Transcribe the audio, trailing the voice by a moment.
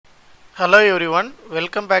Hello everyone,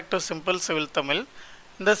 welcome back to Simple Civil Tamil.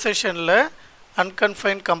 இந்த செஷனில்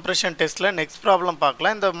unconfined compression testல next problem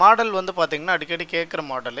பார்க்கலாம். இந்த மாடல் வந்து பார்த்தீங்கன்னா அடிக்கடி கேட்குற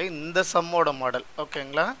மாடல், இந்த சம்மோட மாடல்.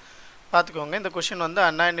 ஓகேங்களா, பார்த்துக்கோங்க. இந்த கொஷின் வந்து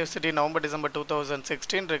அண்ணா யூனிவர்சிட்டி நவம்பர் டிசம்பர்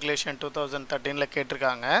 2016 ரெகுலேஷன் 2013ல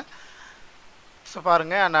கேட்டிருக்காங்க. ஸோ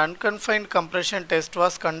பாருங்கள், an unconfined compression test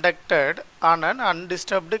was conducted on an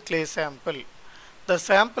undisturbed clay sample. The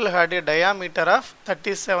sample had a diameter of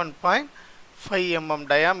 37.5 mm,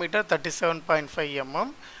 diameter 37.5 mm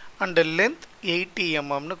and length 80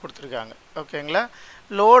 mm னு கொடுத்துருக்காங்க. ஓகேங்களா,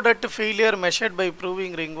 load at failure measured by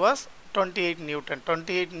proving ring was 28 Newton.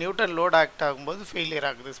 28 Newton load act ஆகும்போது failure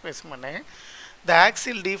ஆகுது ஸ்பெசிமனு. The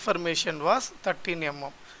axial deformation was 13 mm.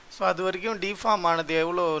 So அது வரைக்கும் deform ஆனது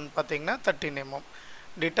எவ்வளோன்னு பார்த்தீங்கன்னா 13 mm.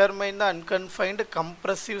 Determine the unconfined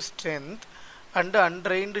compressive strength and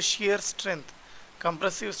undrained shear strength.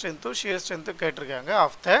 compressive strength shear strength கேட்டிருக்காங்க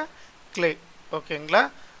of the clay. ஓகேங்களா,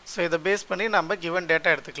 so இதை பேஸ் பண்ணி நம்ம given டேட்டா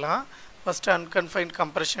எடுத்துக்கலாம். First unconfined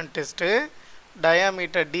compression test,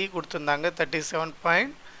 diameter D கொடுத்துருந்தாங்க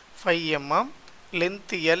 37.5 mm,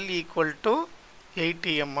 length L equal to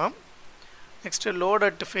 80 mm. Next load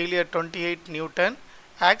at failure 28 Newton,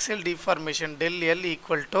 axial deformation del L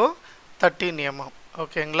equal to 13 mm.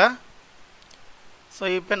 ஓகேங்களா, so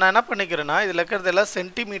இப்போ நான் என்ன பண்ணிக்கிறேன்னா இதில் இருக்கிறதெல்லாம்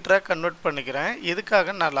சென்டிமீட்டராக கன்வெர்ட் பண்ணிக்கிறேன்.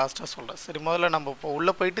 எதுக்காக நான் லாஸ்ட்டாக சொல்கிறேன். சரி, முதல்ல நம்ம இப்போ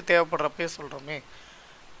உள்ளே போயிட்டு தேவைப்படுறப்பே சொல்கிறோமே.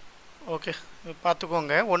 ஓகே,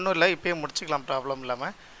 பார்த்துக்கோங்க, ஒன்றும் இல்லை, இப்போயே முடிச்சுக்கலாம் ப்ராப்ளம்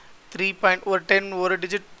இல்லாமல். 3 ஒரு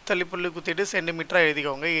டிஜிட் தள்ளி புள்ளி குத்திட்டு சென்டிமீட்டராக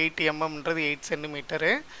எழுதிக்கோங்க. 80 mmன்றது 8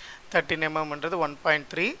 சென்டிமீட்டரு, 13 mmன்றது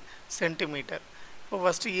 1.3 சென்டிமீட்டர். இப்போ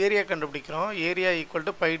ஃபஸ்ட்டு ஏரியா கண்டுபிடிக்கிறோம். Area equal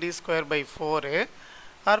to πd square by 4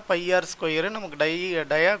 R by R square. நமக்கு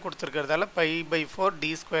டயா கொடுத்துருக்கிறதால பை பை 4 டி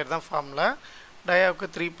ஸ்கொயர் தான் ஃபார்முலா. டயாவுக்கு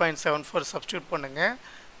 3.74 சப்ஸ்டியூட் பண்ணுங்கள்,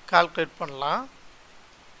 கால்குலேட் பண்ணலாம்.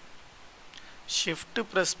 ஷிஃப்ட்டு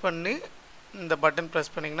ப்ரெஸ் பண்ணி இந்த பட்டன்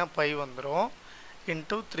ப்ரெஸ் பண்ணிங்கன்னா பை வந்துடும்.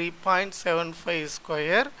 Into 3.75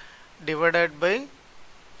 square divided by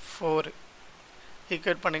 4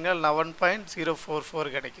 equate பண்ணிங்கன்னா 11.044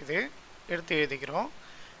 கிடைக்குது. எடுத்து எழுதிக்கிறோம்.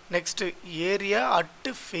 Next area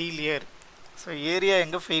at failure. So area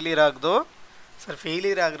எங்கே ஃபெயிலியர் ஆகுதோ, சார்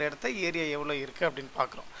ஃபெயிலியர் ஆகிற இடத்த ஏரியா எவ்வளோ இருக்குது அப்படின்னு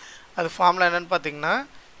பார்க்குறோம். அது ஃபார்முலா என்னென்னு பார்த்தீங்கன்னா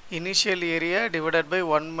initial area divided by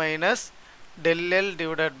 1 minus del L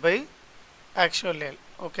divided by actual L.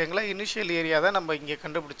 ஓகேங்களா, இனிஷியல் ஏரியா தான் நம்ம இங்கே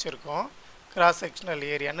கண்டுபிடிச்சிருக்கோம். கிராஸ் செக்ஷனல்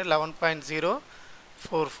ஏரியான்னு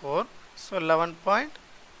 11.044. ஸோ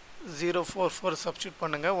 11.044 சப்ஸ்டியூட்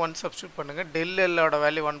பண்ணுங்கள், 1 சப்ஸ்டியூட் பண்ணுங்கள். del Lோட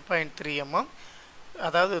வேல்யூ 1.3 mm,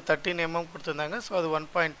 அதாவது 13 mm கொடுத்துருந்தாங்க. ஸோ அது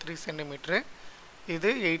 1.3 சென்டிமீட்ரு, இது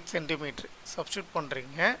 8 சென்டிமீட்ரு சப்ஸ்டியூட்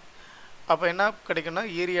பண்ணுறீங்க. அப்போ என்ன கிடைக்குன்னா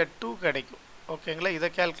ஏரியா 2 கிடைக்கும். ஓகேங்களா, இதை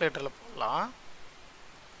கேல்குலேட்டரில் போடலாம்.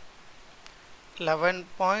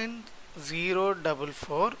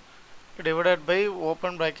 11.044 divided by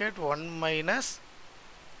open bracket 1 minus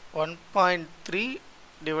 1.3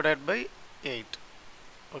 divided by 8.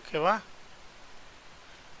 ஓகேவா,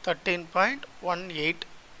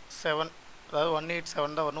 13.187, அதாவது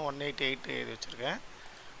 187 தான் வரும், 188 எழுதி வச்சுருக்கேன்.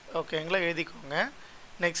 ஓகேங்களா, எழுதிக்கோங்க.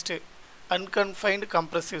 Next அன்கன்ஃபைன்டு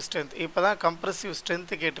compressive strength. இப்போ தான் கம்ப்ரெசிவ்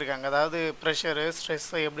ஸ்ட்ரென்த்து கேட்டிருக்காங்க. அதாவது ப்ரெஷரு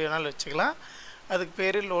ஸ்ட்ரெஸ்ஸு எப்படி வேணாலும் வச்சுக்கலாம். அதுக்கு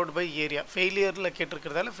பேர் load by area. ஃபெயிலியரில்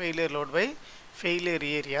கேட்டிருக்கிறதால failure load by failure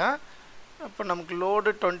area. அப்போ நமக்கு லோடு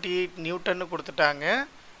 28 நியூட்டன்னு கொடுத்துட்டாங்க.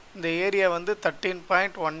 இந்த ஏரியா வந்து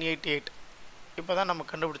 13.188. இப்போ தான் நம்ம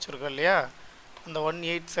கண்டுபிடிச்சிருக்கோம் இல்லையா, அந்த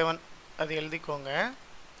 187 அது எழுதிக்கோங்க.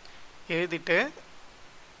 எழுதிட்டு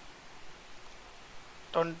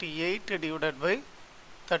 28 டிவைடட் பை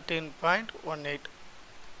 13.18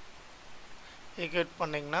 ஈக்குவேட்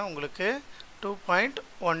பண்ணிங்கன்னா உங்களுக்கு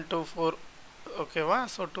 2.124. ஓகேவா,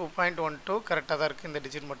 ஸோ 2.12 கரெக்டாக தான் இருக்குது. இந்த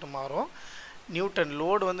டிஜிட் மட்டும் மாறும். நியூட்டன்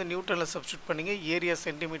லோடு வந்து நியூட்டனில் சப்ஸ்டியூட் பண்ணிங்க. Area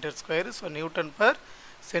centimetre square, so Newton per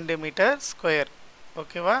centimetre square.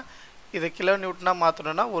 ஓகேவா, இதை கிலோ நியூட்டனாக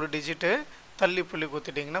மாற்றணுன்னா ஒரு டிஜிட்டு தள்ளி புள்ளி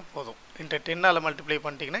குத்திட்டிங்கன்னா போதும். இன்ட்டு 10ஆல் மல்டிப்ளை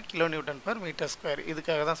பண்ணிட்டீங்கன்னா kilo Newton per metre square.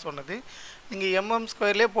 இதுக்காக தான் சொன்னது. நீங்கள் mm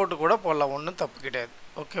ஸ்கொயர்லேயே போட்டு கூட போடலாம், ஒன்றும் தப்பு கிடையாது.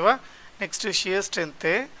 ஓகேவா, next shear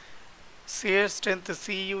strength. Shear strength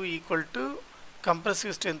CU equal to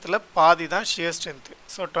compressive ஸ்ட்ரென்த்தில் பாதி தான் shear strength.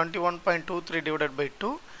 So 21.23 divided by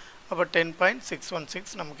 2, அப்போ 10.616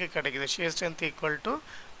 நமக்கு கிடைக்குது. Shear strength equal to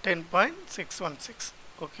 10.616.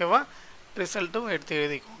 ஓகேவா, ரிசல்ட்டும் எடுத்து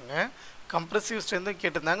எழுதிக்கோங்க. கம்ப்ரெசிவ் ஸ்ட்ரென்த்தும்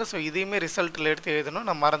கேட்டிருந்தாங்க. ஸோ இதையுமே ரிசல்ட்டில் எடுத்து எழுதணும்.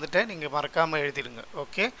 நான் மறந்துட்டேன், நீங்கள் மறக்காமல் எழுதிடுங்க.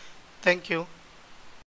 Okay, thank you.